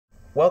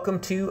Welcome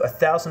to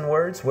 1,000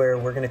 Words, where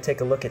we're going to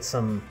take a look at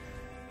some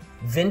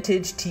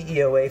vintage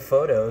TEOA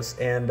photos,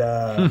 and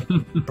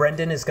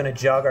Brendan is going to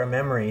jog our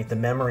memory, the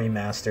memory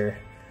master.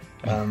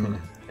 And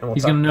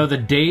He's going to know the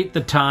date,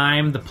 the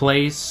time, the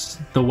place,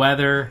 the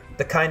weather.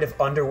 The kind of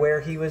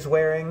underwear he was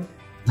wearing.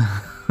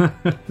 I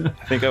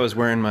think I was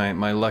wearing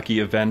my Lucky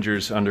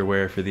Avengers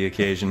underwear for the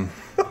occasion.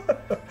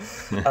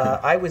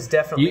 I was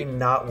definitely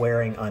not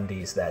wearing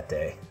undies that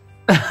day.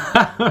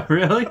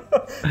 Really?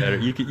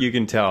 You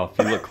can tell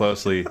if you look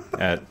closely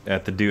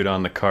at the dude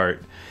on the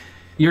cart.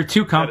 You're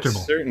too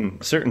comfortable.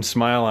 A certain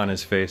smile on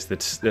his face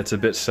that's a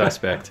bit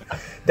suspect.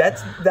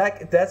 That's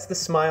the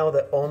smile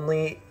that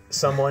only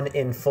someone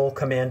in full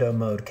commando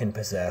mode can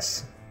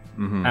possess.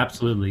 Mm-hmm.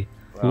 Absolutely.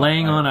 Well,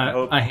 laying on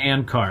a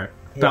hand cart,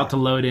 about to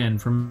load in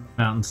from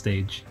Mountain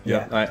Stage.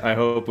 Yeah, I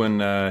hope when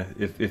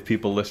if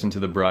people listen to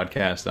the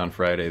broadcast on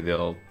Friday,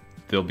 they'll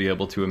be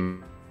able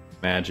to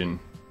imagine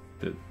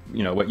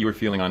what you were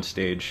feeling on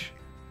stage.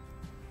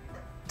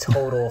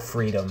 Total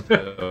freedom.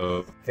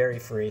 Very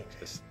free.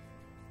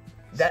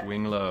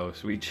 Swing low,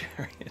 sweet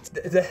chariots.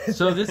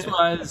 So this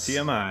was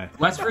TMI.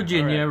 West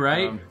Virginia,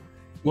 right?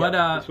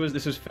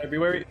 This was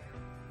February.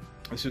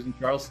 This was in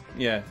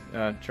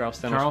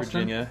Charleston, West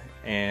Virginia,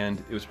 and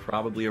it was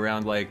probably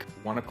around like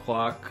 1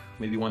 o'clock,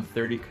 maybe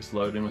 1:30, because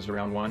load-in was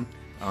around 1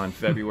 on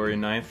February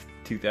 9th,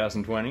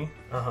 2020.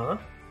 Uh-huh.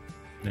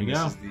 There you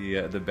go. This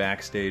is the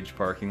backstage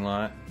parking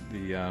lot.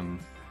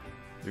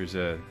 There's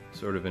a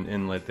sort of an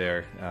inlet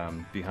there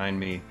behind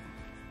me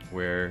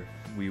where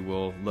we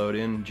will load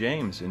in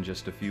James in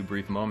just a few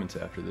brief moments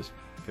after this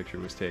picture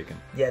was taken.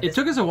 Yeah, it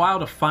took us a while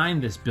to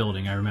find this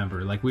building. I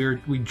remember, like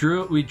we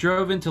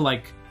drove into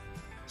like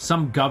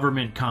some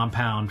government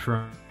compound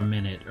for a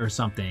minute or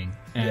something,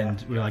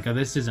 and we were like, "Oh,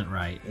 this isn't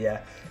right." Yeah,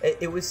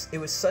 it was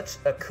such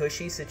a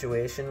cushy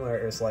situation where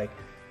it was like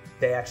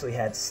they actually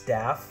had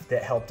staff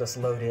that helped us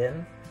load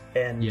in,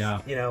 and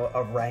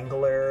a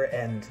wrangler,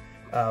 and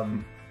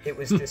it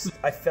was just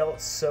I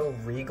felt so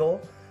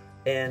regal,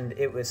 and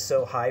it was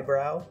so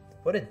highbrow.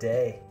 What a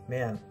day,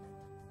 man!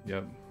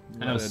 Yep,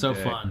 that was so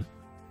fun.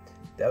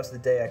 That was the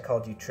day I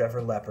called you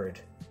Trevor Leopard.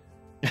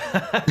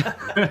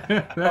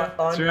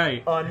 That's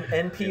right. On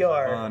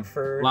NPR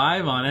for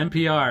live on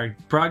NPR,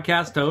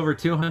 broadcast to over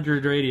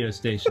 200 radio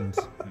stations.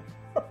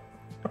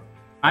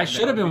 I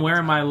should have been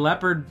wearing my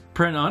leopard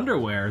print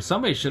underwear.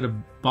 Somebody should have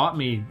bought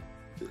me.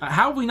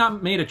 How have we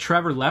not made a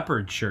Trevor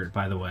Leopard shirt,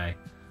 by the way?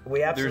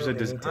 We absolutely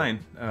There's a design.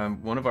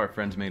 One of our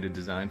friends made a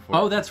design for it.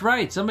 Oh, that's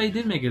right. Somebody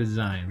did make a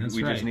design.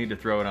 We just need to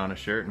throw it on a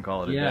shirt and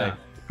call it a day.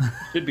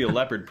 Should be a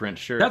leopard print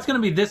shirt. That's going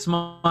to be this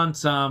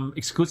month's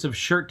exclusive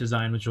shirt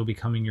design, which will be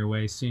coming your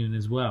way soon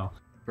as well.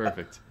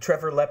 Perfect.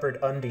 Trevor Leopard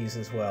undies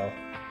as well.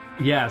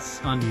 Yes,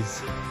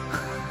 undies.